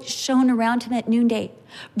great light shone around him at noonday,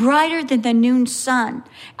 brighter than the noon sun.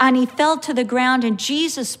 And he fell to the ground, and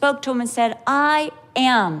Jesus spoke to him and said, I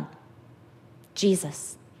am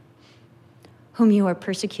Jesus. whom you are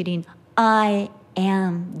persecuting. I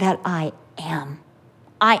am that I am.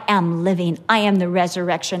 I am living. I am the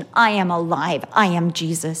resurrection. I am alive. I am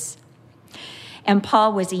Jesus. And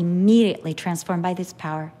Paul was immediately transformed by this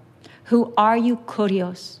power. Who are you,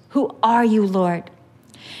 Kurios? Who are you, Lord?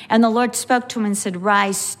 And the Lord spoke to him and said,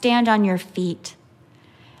 rise, stand on your feet.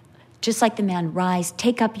 Just like the man, rise,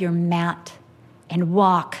 take up your mat and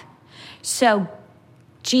walk. So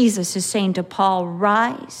Jesus is saying to Paul,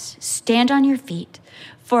 rise, stand on your feet,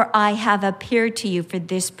 for I have appeared to you for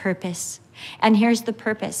this purpose. And here's the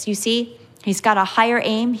purpose. You see, he's got a higher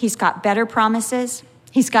aim. He's got better promises.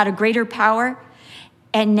 He's got a greater power.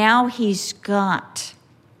 And now he's got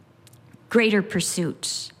greater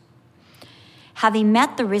pursuits. Having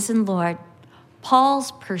met the risen Lord,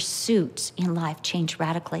 Paul's pursuits in life changed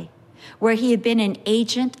radically. Where he had been an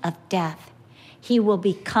agent of death, he will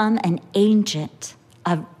become an agent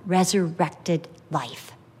of resurrected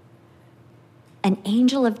life. An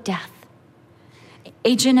angel of death,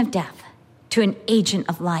 agent of death to an agent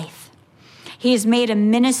of life. He is made a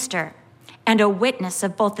minister and a witness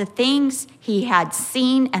of both the things he had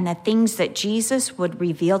seen and the things that Jesus would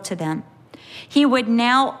reveal to them. He would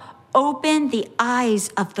now open the eyes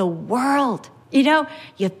of the world. You know,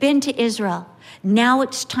 you've been to Israel. Now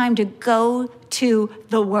it's time to go to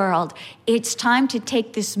the world. It's time to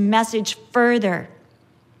take this message further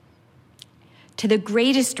to the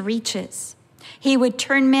greatest reaches. He would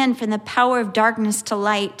turn men from the power of darkness to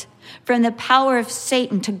light, from the power of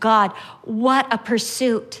Satan to God. What a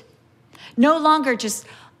pursuit. No longer just,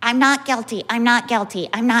 I'm not guilty, I'm not guilty,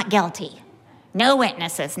 I'm not guilty. No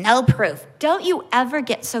witnesses, no proof. Don't you ever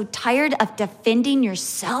get so tired of defending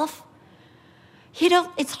yourself? You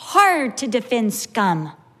know, it's hard to defend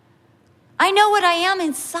scum. I know what I am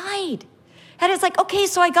inside. And it's like, okay,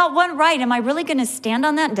 so I got one right. Am I really going to stand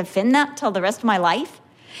on that and defend that till the rest of my life?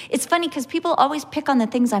 It's funny because people always pick on the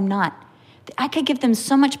things I'm not. I could give them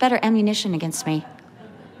so much better ammunition against me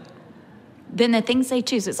than the things they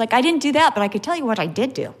choose. It's like, I didn't do that, but I could tell you what I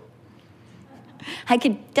did do. I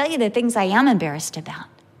could tell you the things I am embarrassed about,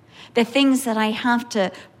 the things that I have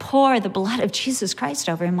to pour the blood of Jesus Christ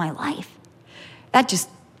over in my life. That just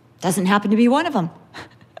doesn't happen to be one of them.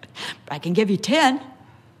 I can give you 10.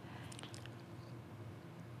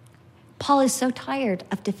 Paul is so tired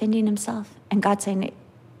of defending himself. And God's saying,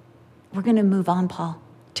 we're going to move on, Paul,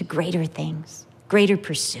 to greater things, greater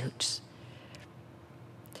pursuits.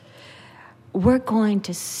 We're going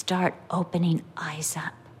to start opening eyes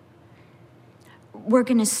up. We're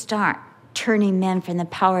going to start turning men from the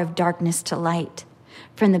power of darkness to light,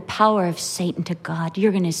 from the power of Satan to God.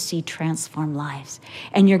 You're going to see transformed lives,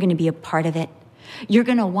 and you're going to be a part of it. You're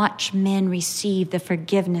going to watch men receive the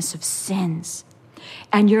forgiveness of sins,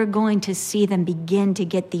 and you're going to see them begin to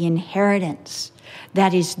get the inheritance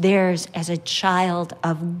that is theirs as a child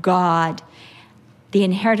of God, the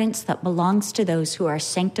inheritance that belongs to those who are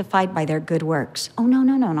sanctified by their good works. Oh, no,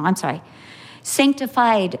 I'm sorry.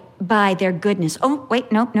 Sanctified by their goodness. Oh,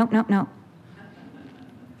 wait, no.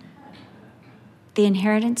 The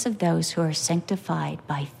inheritance of those who are sanctified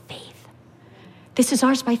by faith. This is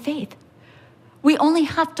ours by faith. We only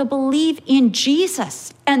have to believe in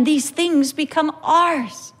Jesus, and these things become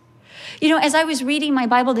ours. You know, as I was reading my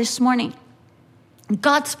Bible this morning,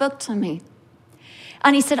 God spoke to me,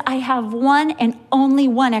 and he said, I have one and only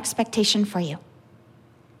one expectation for you.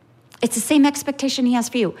 It's the same expectation he has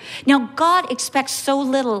for you. Now, God expects so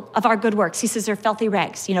little of our good works. He says they're filthy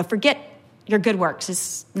rags. You know, forget your good works.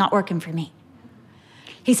 It's not working for me.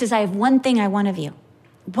 He says, I have one thing I want of you.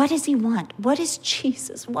 What does he want? What does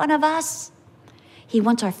Jesus want of us? He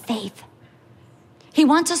wants our faith. He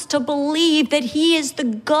wants us to believe that he is the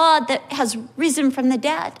God that has risen from the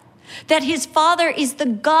dead, that his Father is the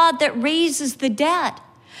God that raises the dead,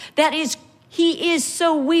 that is, he is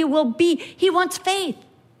so we will be. He wants faith.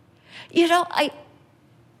 You know,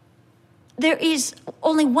 there is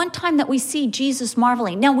only one time that we see Jesus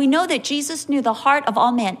marveling. Now, we know that Jesus knew the heart of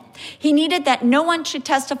all men. He needed that no one should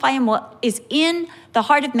testify him what is in the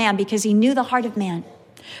heart of man because he knew the heart of man.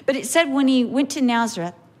 But it said when he went to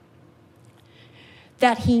Nazareth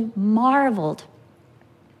that he marveled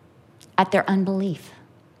at their unbelief.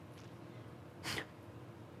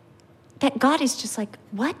 That God is just like,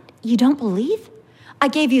 what? You don't believe? I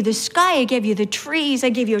gave you the sky, I gave you the trees, I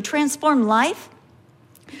gave you a transformed life.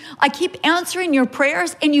 I keep answering your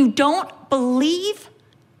prayers and you don't believe?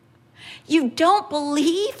 You don't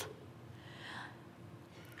believe?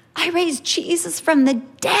 I raised Jesus from the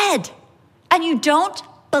dead and you don't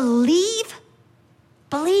believe?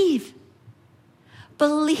 Believe.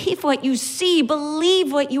 Believe what you see.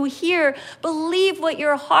 Believe what you hear. Believe what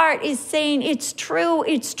your heart is saying. It's true.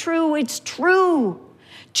 It's true. It's true.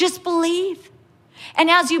 Just believe. And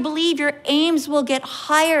as you believe, your aims will get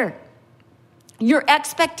higher. Your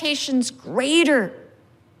expectations greater.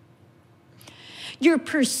 Your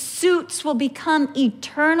pursuits will become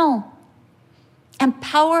eternal and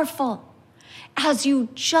powerful as you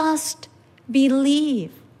just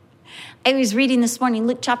believe. I was reading this morning,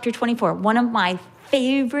 Luke chapter 24, one of my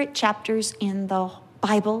favorite chapters in the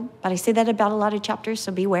Bible, but I say that about a lot of chapters, so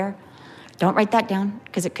beware. Don't write that down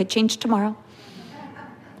because it could change tomorrow.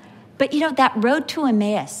 But that road to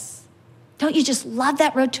Emmaus, don't you just love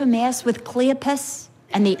that road to Emmaus with Cleopas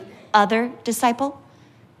and the other disciple?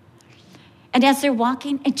 And as they're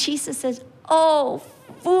walking, and Jesus says, oh,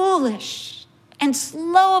 foolish and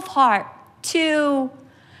slow of heart to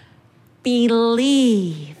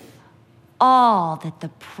believe all that the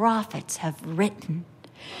prophets have written,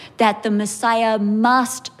 that the Messiah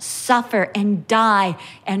must suffer and die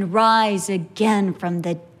and rise again from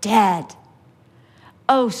the dead.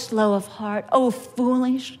 Oh, slow of heart. Oh,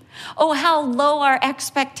 foolish. Oh, how low our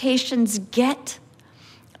expectations get,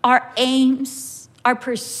 our aims, our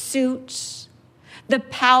pursuits, the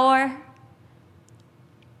power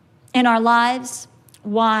in our lives.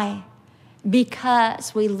 Why?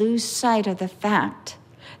 Because we lose sight of the fact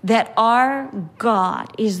that our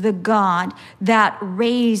God is the God that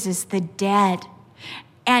raises the dead.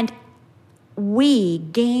 And we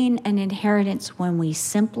gain an inheritance when we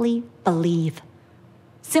simply believe.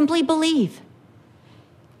 Simply believe.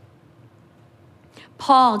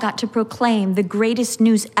 Paul got to proclaim the greatest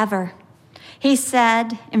news ever. He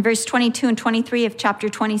said in verse 22 and 23 of chapter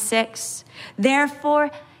 26, therefore,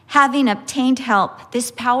 having obtained help, this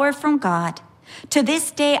power from God, to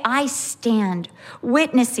this day I stand,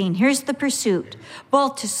 witnessing, here's the pursuit,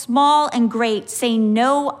 both to small and great, saying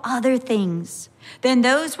no other things than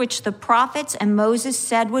those which the prophets and Moses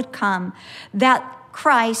said would come, that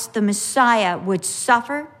Christ, the Messiah, would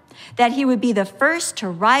suffer, that he would be the first to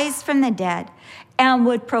rise from the dead, and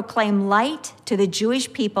would proclaim light to the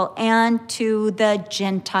Jewish people and to the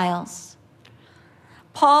Gentiles.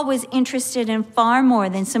 Paul was interested in far more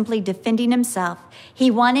than simply defending himself.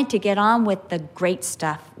 He wanted to get on with the great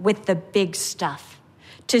stuff, with the big stuff,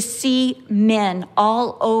 to see men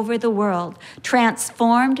all over the world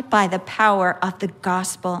transformed by the power of the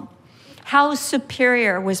gospel. How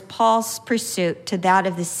superior was Paul's pursuit to that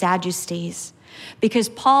of the Sadducees? Because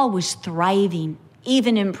Paul was thriving.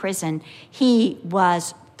 Even in prison, he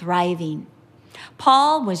was thriving.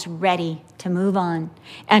 Paul was ready to move on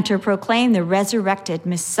and to proclaim the resurrected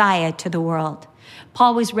Messiah to the world.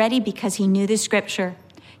 Paul was ready because he knew the scripture.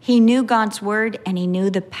 He knew God's word and he knew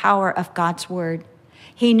the power of God's word.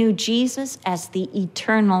 He knew Jesus as the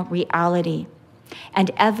eternal reality.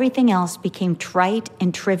 And everything else became trite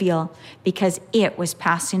and trivial because it was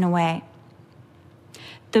passing away.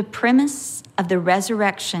 The premise of the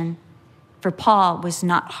resurrection for Paul was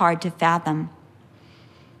not hard to fathom.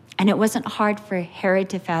 And it wasn't hard for Herod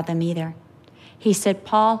to fathom either. He said,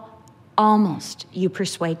 Paul, almost you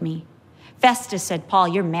persuade me. Festus said, Paul,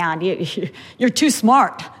 you're mad. You're too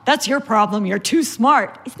smart. That's your problem. You're too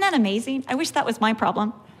smart. Isn't that amazing? I wish that was my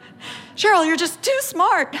problem. Cheryl, you're just too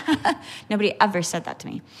smart. Nobody ever said that to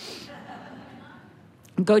me.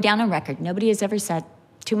 Go down on record. Nobody has ever said,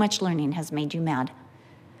 too much learning has made you mad.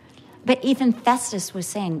 But even Festus was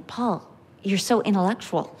saying, Paul, you're so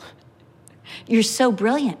intellectual. You're so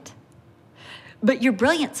brilliant. But your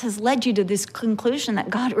brilliance has led you to this conclusion that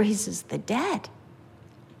God raises the dead.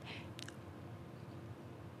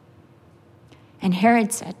 And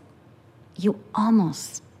Herod said, you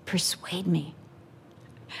almost persuade me.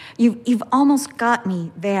 You've almost got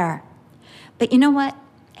me there. But you know what?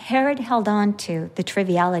 Herod held on to the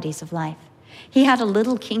trivialities of life. He had a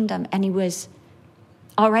little kingdom and he was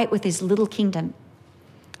all right with his little kingdom.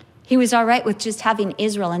 He was all right with just having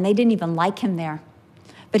Israel, and they didn't even like him there.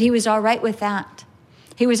 But he was all right with that.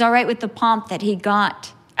 He was all right with the pomp that he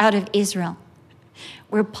got out of Israel.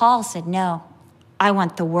 Where Paul said, no, I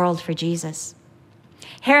want the world for Jesus.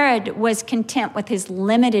 Herod was content with his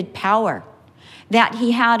limited power that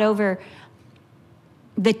he had over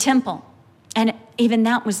the temple, and even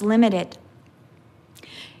that was limited.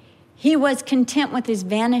 He was content with his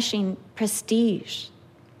vanishing prestige.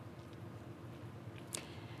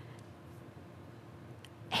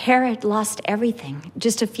 Herod lost everything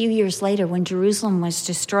just a few years later when Jerusalem was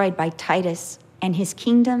destroyed by Titus, and his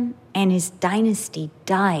kingdom and his dynasty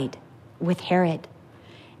died with Herod,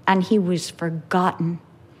 and he was forgotten,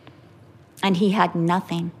 and he had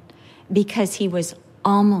nothing because he was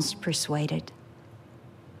almost persuaded.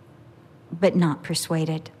 but not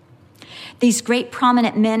persuaded. These great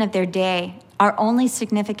prominent men of their day are only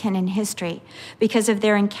significant in history because of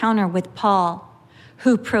their encounter with Paul,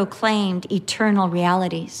 who proclaimed eternal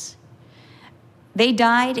realities. They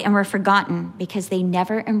died and were forgotten because they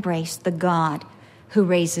never embraced the God who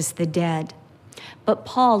raises the dead. But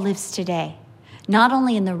Paul lives today, not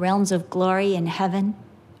only in the realms of glory in heaven,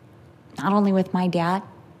 not only with my dad,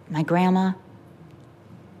 my grandma,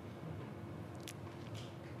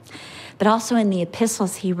 but also in the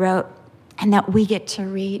epistles he wrote and that we get to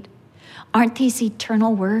read. Aren't these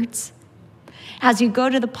eternal words? As you go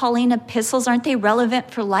to the Pauline epistles, aren't they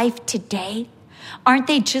relevant for life today? Aren't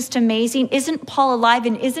they just amazing? Isn't Paul alive?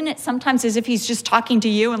 And isn't it sometimes as if he's just talking to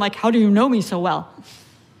you and like, how do you know me so well?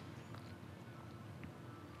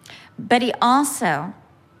 But he also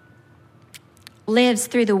lives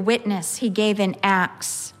through the witness he gave in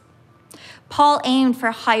Acts. Paul aimed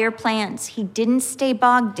for higher plans. He didn't stay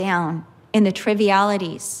bogged down in the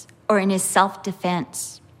trivialities or in his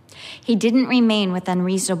self-defense. He didn't remain with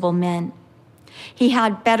unreasonable men. He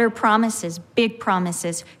had better promises, big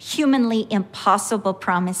promises, humanly impossible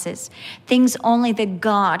promises, things only the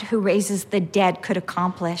God who raises the dead could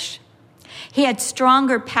accomplish. He had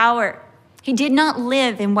stronger power. He did not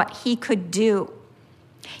live in what he could do.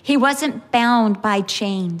 He wasn't bound by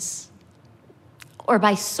chains or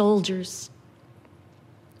by soldiers.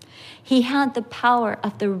 He had the power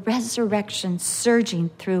of the resurrection surging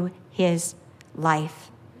through his life.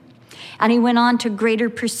 And he went on to greater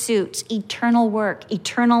pursuits, eternal work,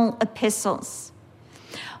 eternal epistles,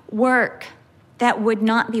 work that would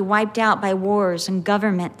not be wiped out by wars and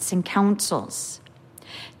governments and councils.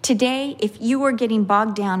 Today, if you are getting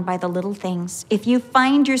bogged down by the little things, if you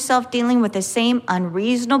find yourself dealing with the same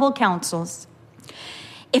unreasonable counsels,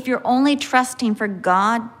 if you're only trusting for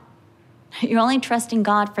God, you're only trusting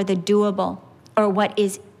God for the doable or what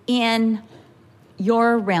is in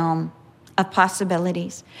your realm of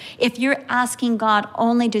possibilities. If you're asking God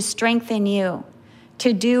only to strengthen you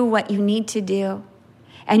to do what you need to do,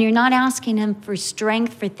 and you're not asking him for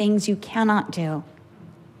strength for things you cannot do,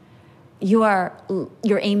 your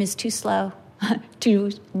aim is too slow,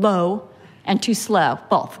 too low, and too slow,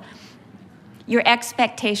 both. Your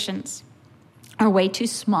expectations are way too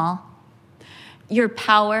small. Your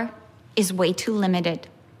power is way too limited,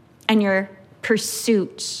 and your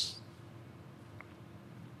pursuits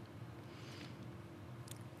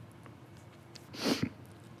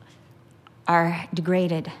are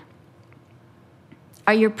degraded.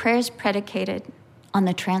 Are your prayers predicated on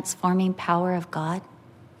the transforming power of God?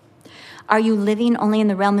 Are you living only in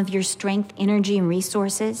the realm of your strength, energy, and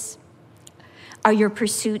resources? Are your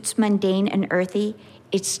pursuits mundane and earthy?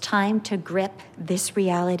 It's time to grip this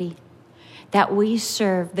reality that we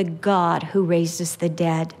serve the God who raises the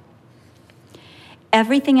dead.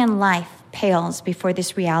 Everything in life pales before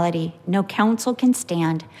this reality. No counsel can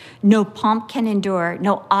stand. No pomp can endure.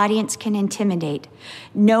 No audience can intimidate.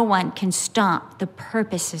 No one can stop the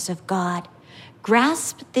purposes of God.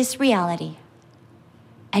 Grasp this reality,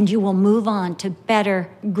 and you will move on to better,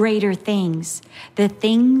 greater things, the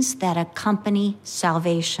things that accompany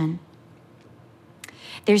salvation.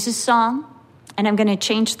 There's a song, and I'm going to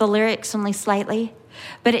change the lyrics only slightly,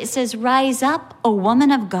 but it says, "Rise up, O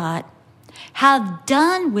woman of God. Have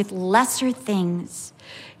done with lesser things.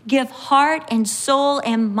 Give heart and soul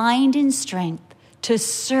and mind and strength to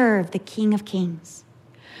serve the King of Kings."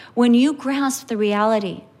 When you grasp the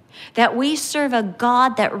reality that we serve a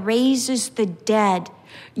God that raises the dead,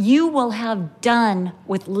 you will have done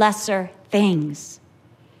with lesser things.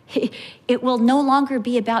 It will no longer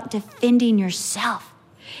be about defending yourself.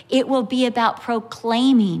 It will be about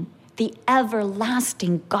proclaiming the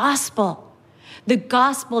everlasting gospel. The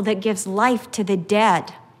gospel that gives life to the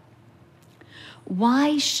dead.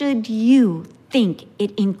 Why should you think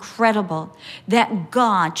it incredible that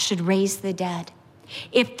God should raise the dead?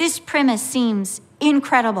 If this premise seems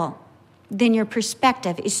incredible, then your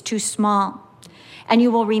perspective is too small, and you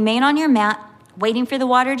will remain on your mat, waiting for the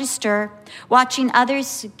water to stir, watching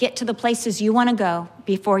others get to the places you want to go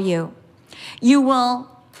before you. You will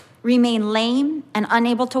remain lame and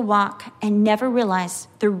unable to walk and never realize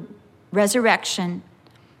the resurrection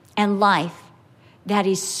and life that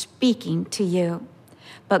is speaking to you.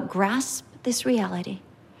 But grasp this reality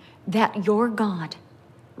that your God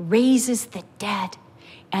raises the dead,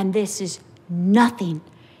 and this is nothing.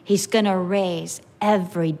 He's going to raise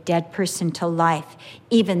every dead person to life.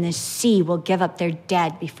 Even the sea will give up their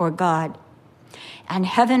dead before God. And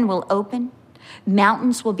heaven will open.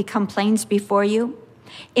 Mountains will become plains before you.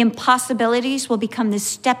 Impossibilities will become the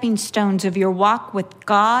stepping stones of your walk with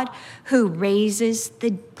God who raises the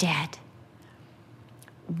dead.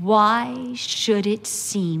 Why should it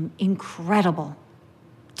seem incredible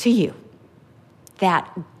to you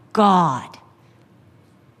that God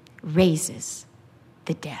raises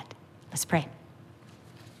the dead? Let's pray.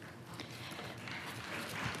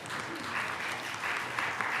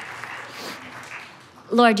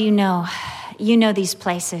 Lord, you know these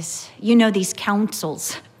places. You know these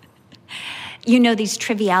counsels. You know these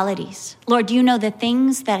trivialities. Lord, you know the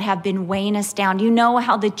things that have been weighing us down. You know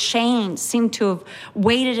how the chains seem to have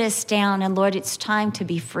weighted us down. And Lord, it's time to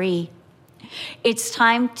be free. It's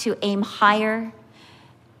time to aim higher,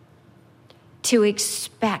 to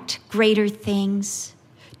expect greater things,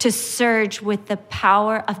 to surge with the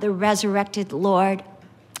power of the resurrected Lord,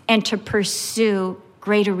 and to pursue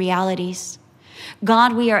greater realities.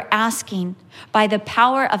 God, we are asking by the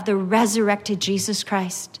power of the resurrected Jesus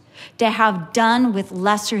Christ to have done with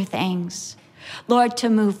lesser things. Lord, to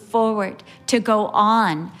move forward, to go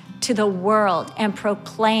on to the world and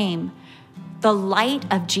proclaim the light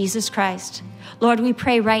of Jesus Christ. Lord, we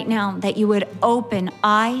pray right now that you would open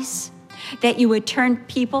eyes, that you would turn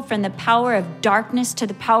people from the power of darkness to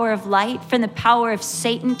the power of light, from the power of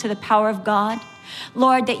Satan to the power of God.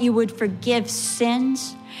 Lord, that you would forgive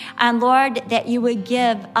sins, and Lord, that you would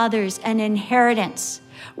give others an inheritance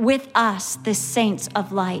with us, the saints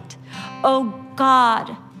of light. Oh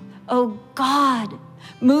God,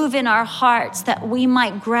 move in our hearts that we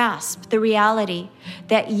might grasp the reality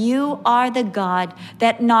that you are the God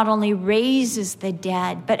that not only raises the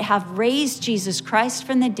dead, but have raised Jesus Christ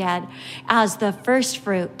from the dead as the first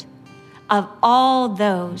fruit of all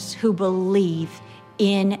those who believe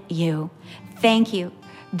in you. Thank you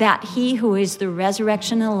that he who is the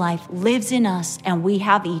resurrection and the life lives in us, and we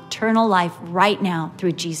have eternal life right now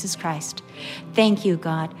through Jesus Christ. Thank you,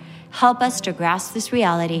 God. Help us to grasp this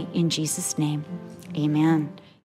reality in Jesus' name. Amen.